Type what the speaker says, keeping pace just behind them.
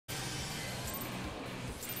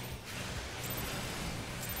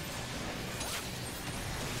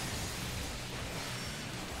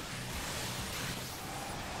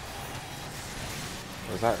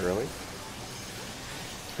Was that early?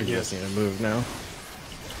 You guys need to move now.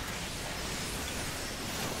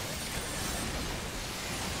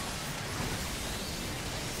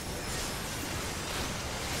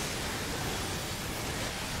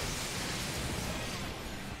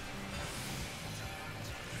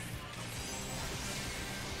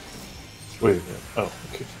 Wait a minute. Oh,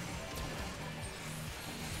 okay.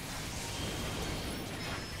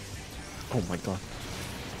 Oh my god.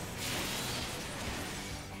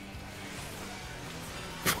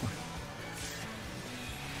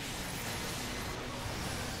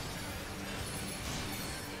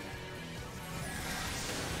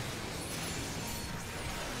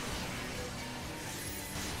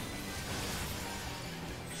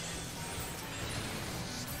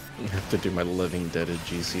 I have to do my Living Dead at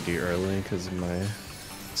GCD early because of my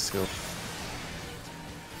skill.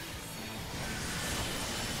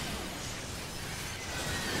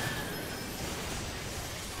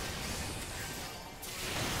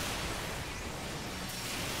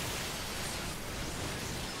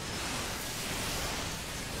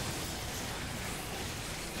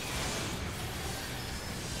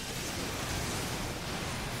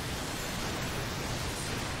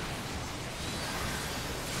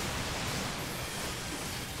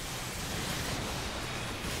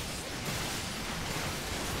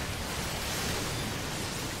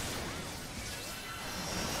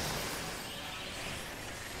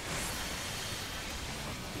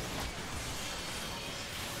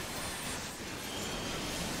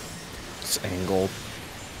 It's angled.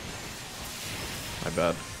 My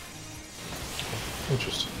bad.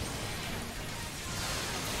 Interesting.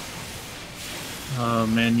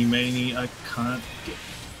 Man, you may need. I can't get.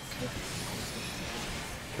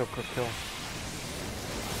 Kill, kill, kill.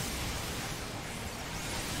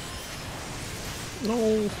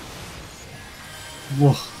 No.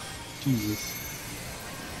 Whoa, Jesus.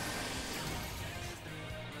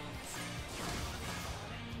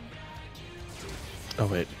 Oh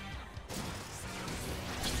wait.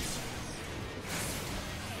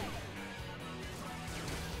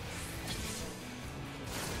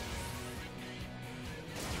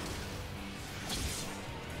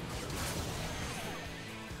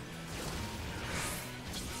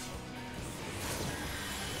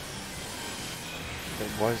 It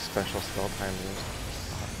was special spell time.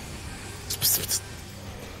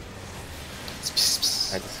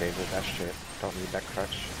 I disabled that shit. Don't need that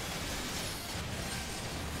crutch.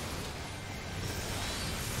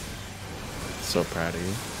 So proud of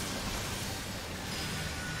you.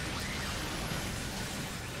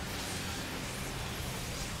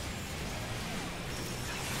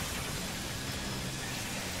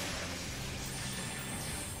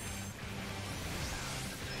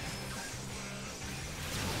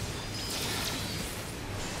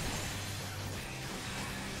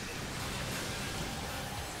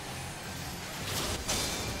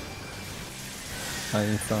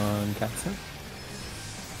 Science on Catson?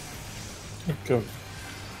 Go.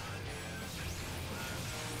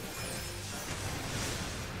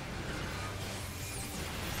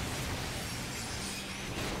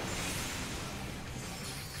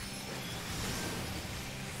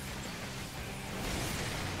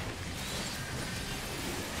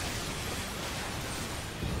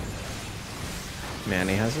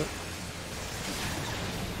 Manny has it.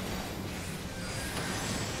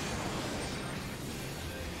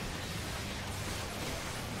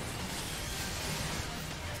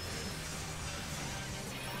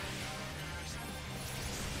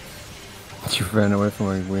 You ran away from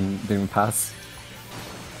where we didn't pass.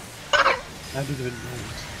 I didn't even know.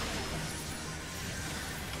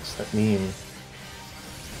 What's that mean?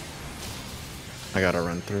 I gotta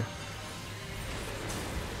run through.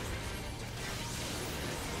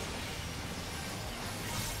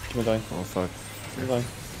 Keep going. Oh fuck. Keep going.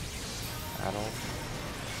 Adult.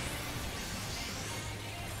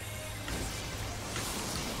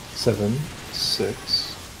 7,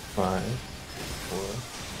 6, 5, 4.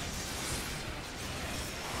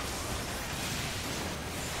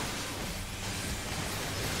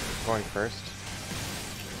 Going first.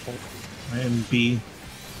 I am B.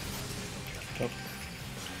 Go.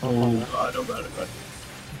 Oh god, oh god, oh god.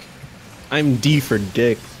 I'm D for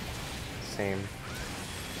dick. Same.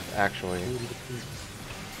 Actually.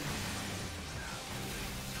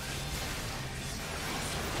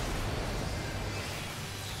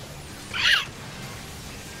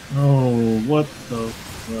 Oh, what the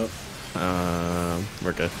fuck?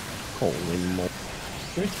 We're good. Holy moly.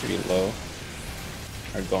 You're 3 low.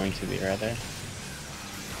 Or going to be rather.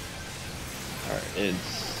 Or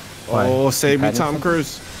it's. Oh, save me, Companion Tom something?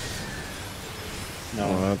 Cruise. No.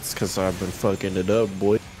 Well, that's because I've been fucking it up,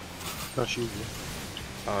 boy. Not you.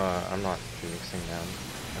 I'm not phoenixing now.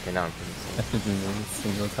 Okay, now I'm phoenixing. FFXIV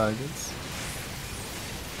single targets.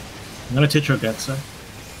 I'm gonna Tetra Getsa.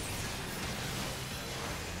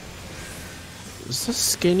 Is this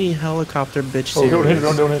skinny helicopter bitch Oh, serious? don't hit it,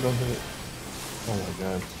 don't hit it. Oh my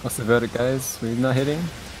god. What's the verdict, guys? We're not hitting?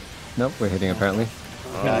 Nope, we're hitting apparently.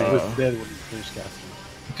 Yeah, he was dead when he finished casting.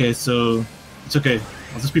 Okay, so it's okay.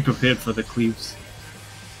 I'll just be prepared for the cleaves.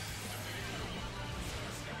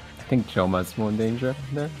 I think Joma's more in danger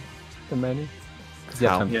there than Manny. Because you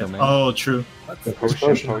have How? time to Yeah. kill Manny. Oh, true.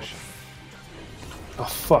 Potion. Oh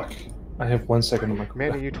fuck. I have 1 second on my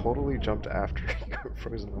Manny, you totally jumped after you got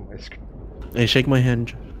frozen on my screen. Hey, shake my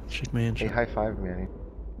hand. Shake my hand. Hey, high five, Manny.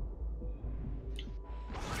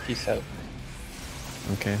 Peace out.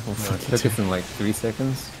 Okay, well, No, fuck it you took us too. in like 3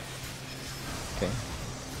 seconds. Okay.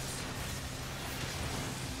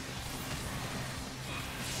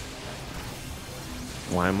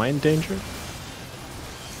 Why am I in danger?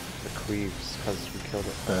 The cleaves, because we killed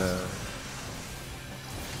it.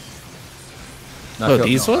 Not Oh, kill-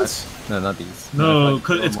 these no, ones? No, not these. No, If I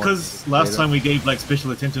kill it's more because last later. time we gave like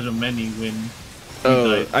special attention to Manny when he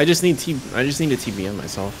Oh, died. I just need to TBM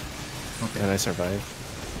myself, Okay. and I survive.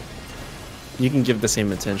 You can give the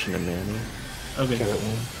same attention to Manny. Okay. Get it,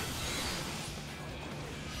 man.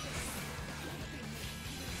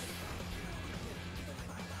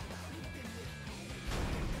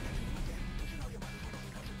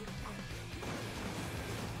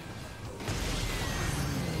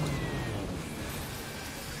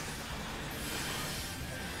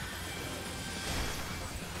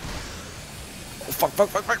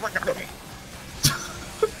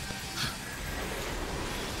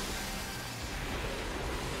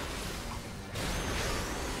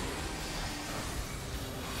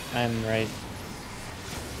 I'm right.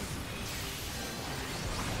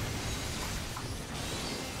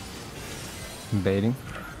 Baiting.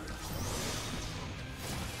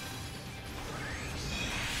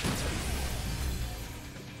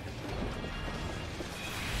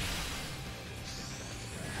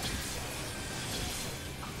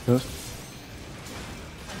 Good.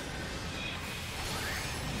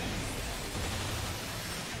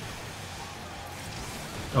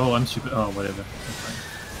 Oh, I'm stupid. Oh, whatever. That's fine.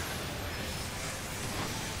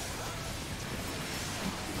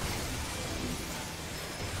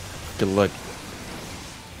 Good luck,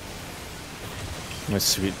 my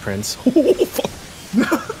sweet prince. Oh, fuck.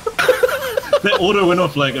 That order went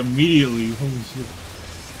off like immediately. Holy shit.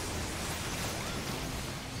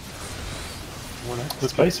 When I It's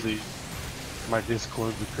clicked spicy. my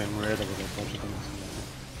Discord became red with a bunch of things.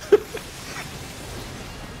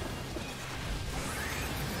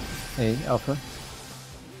 Hey, Alpha.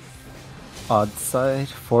 Odd side.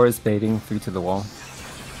 4 is baiting, 3 to the wall.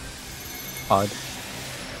 Odd.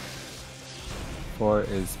 4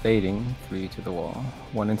 is baiting, 3 to the wall.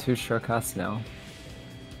 1 and 2 sure cast now.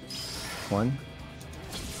 1,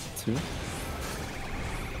 2,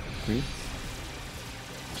 3,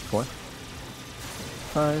 4,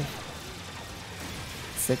 5,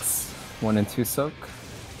 6, 1 and 2 soak.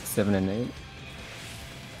 7 and 8.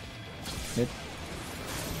 Mid.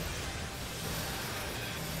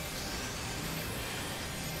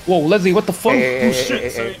 Whoa, Leslie, what the fuck? Oh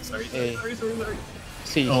shit! Sorry. Hey. Sorry.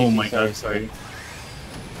 See, Oh my god, sorry.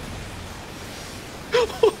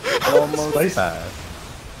 Almost Spicy. bad.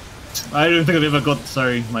 I don't think I've ever got.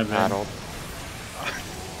 Sorry, my bad. Battled.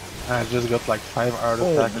 I just got like 5 art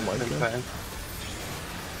Oh attacks my at the same God. time.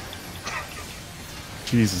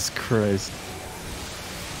 Jesus Christ.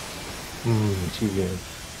 Too good.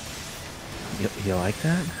 You like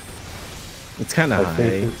that? It's kind of My high.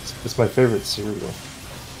 favorite, it's my favorite cereal.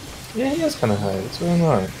 Yeah, he is kind of high. It's really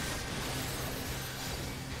not.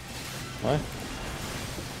 What?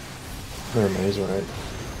 Never mind, he's right.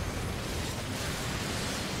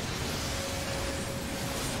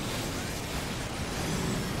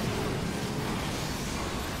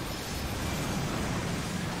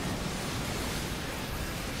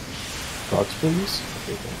 Rocks, please?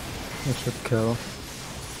 Okay, okay. I should kill.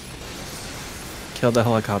 Kill the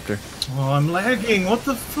helicopter. Oh, I'm lagging. What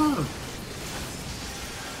the fuck?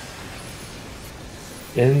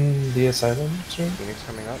 In the asylum, sir? Phoenix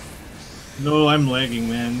coming up. No, I'm lagging,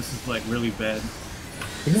 man. This is like really bad.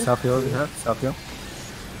 South hill, we have South hill.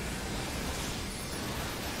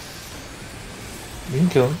 You can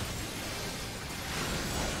kill him.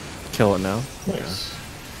 Kill it now. Nice.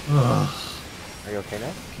 Ugh, Are you okay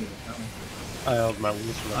now? I held my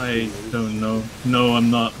wounds for like I 3 days. don't know. No, I'm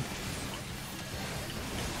not.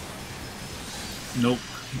 Nope.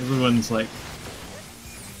 Everyone's like.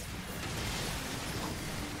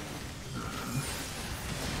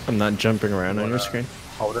 I'm not jumping around on your screen.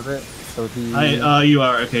 Hold of it. So he. You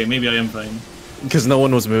are okay. Maybe I am fine. Because no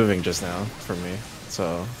one was moving just now from me,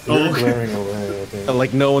 so You're okay. glaring away, I think.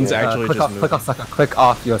 like no one's actually click just off, moving. click off sucker. Click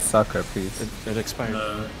off your sucker, please. It expired.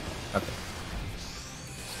 Okay.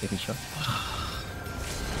 Making sure.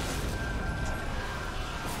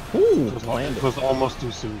 Ooh, It was almost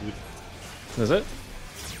too soon, dude. is it?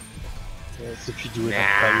 Yes, if you do it, you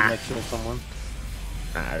might kill someone.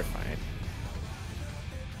 Nah, you're fine.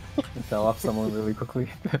 It fell off someone really quickly.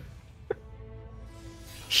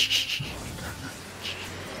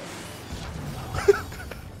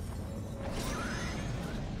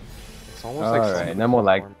 It's almost like Alright, no more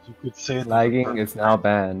lag. You could say it. Lagging is now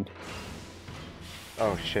banned.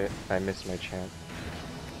 Oh shit, I missed my chant.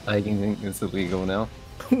 Lagging is illegal now.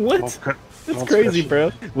 What? Okay. That's Don't crazy,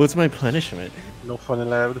 special. bro. What's my punishment? No fun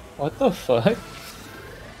allowed. What the fuck?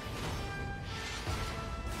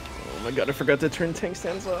 Oh my god, I forgot to turn tank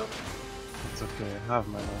stands up. It's okay, I have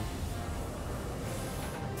my own.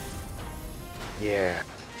 Yeah.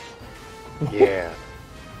 Yeah.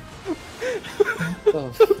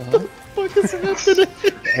 What the fuck? What is happening?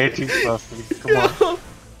 18 plus, dude. Come on.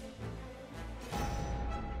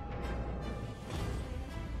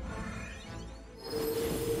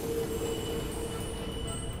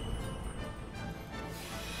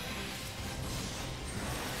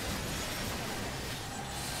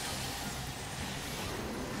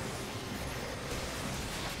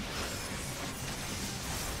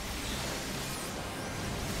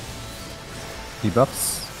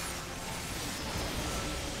 Debuffs.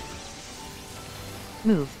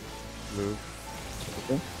 Move. Move.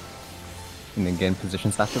 Okay. And then gain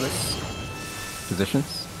positions after this.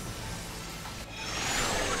 Positions.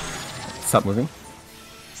 Stop moving.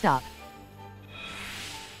 Stop.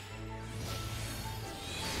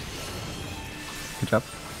 Good job.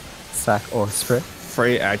 Sack or spray.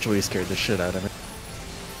 Frey actually scared the shit out of me.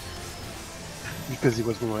 Because he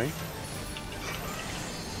was moving.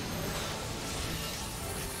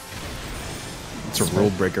 It's a rule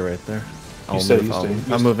breaker right there. You said you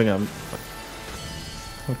stay. I'm moving on.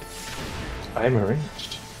 I'm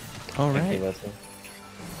arranged. Alright.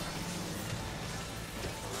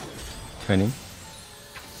 Turning.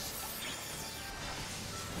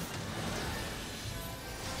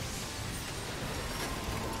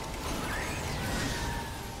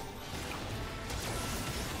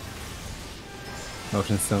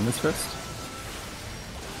 Motion stillness first.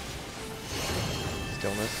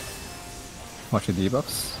 Stillness. Watch your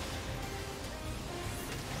debuffs.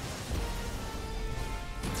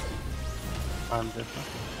 I'm different.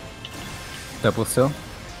 Double still.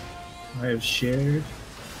 I have shared.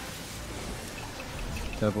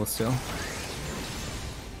 Double still.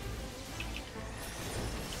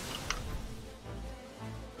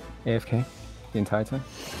 AFK the entire time.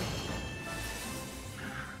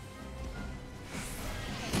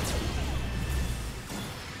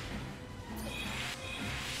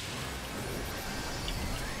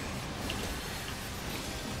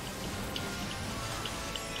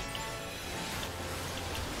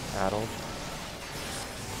 Addled.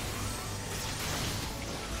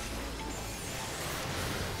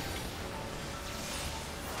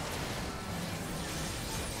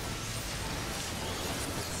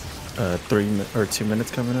 Or 2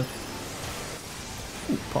 minutes coming up.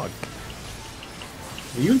 Ooh, pog.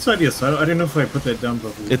 Are you inside the asylum? I don't know if I put that down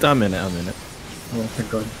properly. I'm in it. Oh, thank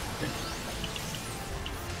God. Okay.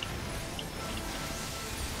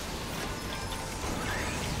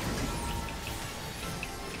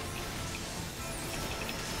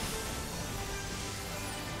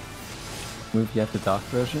 Move you have the dark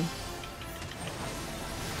version.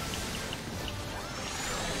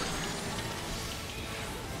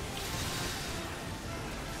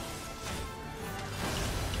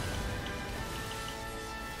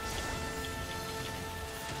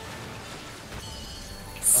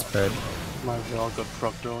 Spread. My jaw got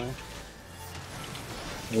proc going.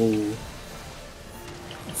 Oh.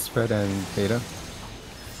 Spread and beta.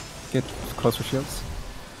 Get closer shields.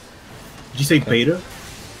 Did you say beta?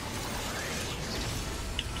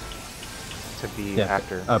 To be Yeah.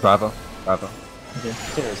 after. Bravo. Bravo.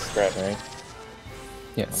 There's spread, right?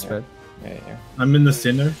 Yeah, spread. Yeah. I'm in the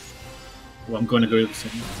center. Well, I'm going to go to the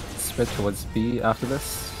center. Spread towards B after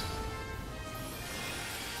this.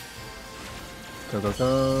 Go, go,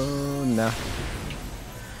 go. Now.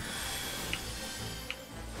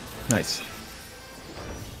 Nice.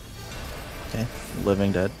 Okay.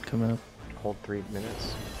 Living Dead coming up. Hold 3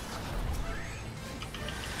 minutes.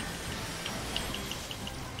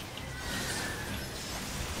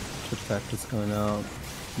 Attack is going out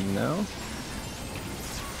now.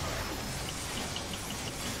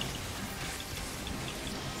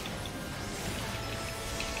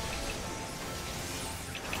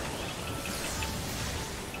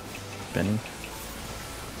 Benny.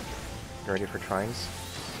 You ready for trines?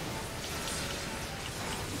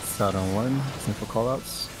 Start on 1. Simple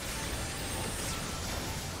callouts.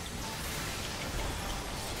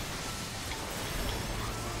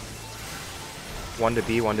 One to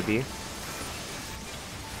B, one to B.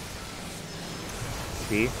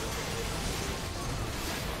 B.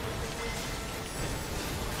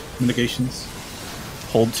 Mitigations.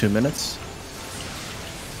 Hold 2 minutes.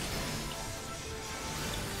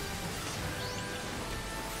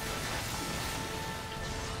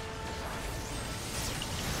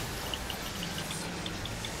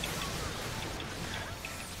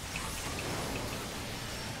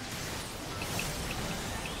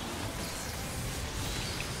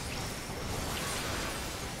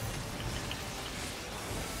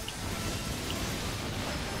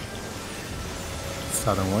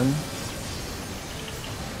 Start on 1.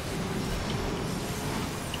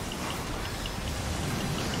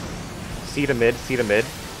 C to mid, C to mid.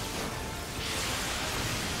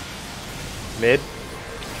 Mid.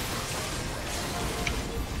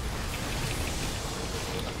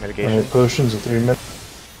 Mitigation. Alright, potions of 3 minutes.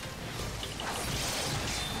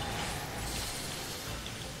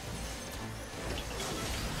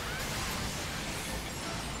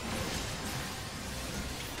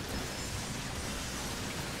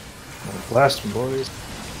 Blast 'em, boys.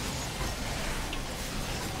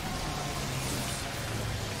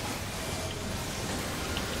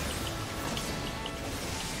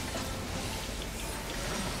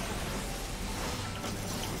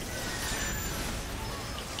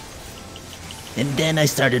 And then I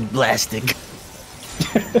started blasting.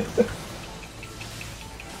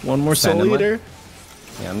 One more Stand soul in line. eater.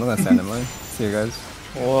 Yeah, I'm not gonna stand in line. See you guys.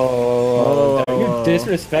 Whoa, Whoa. you're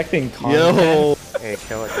disrespecting content. Yo, Hey,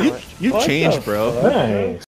 kill it, kill it. you What changed, the bro. Nice.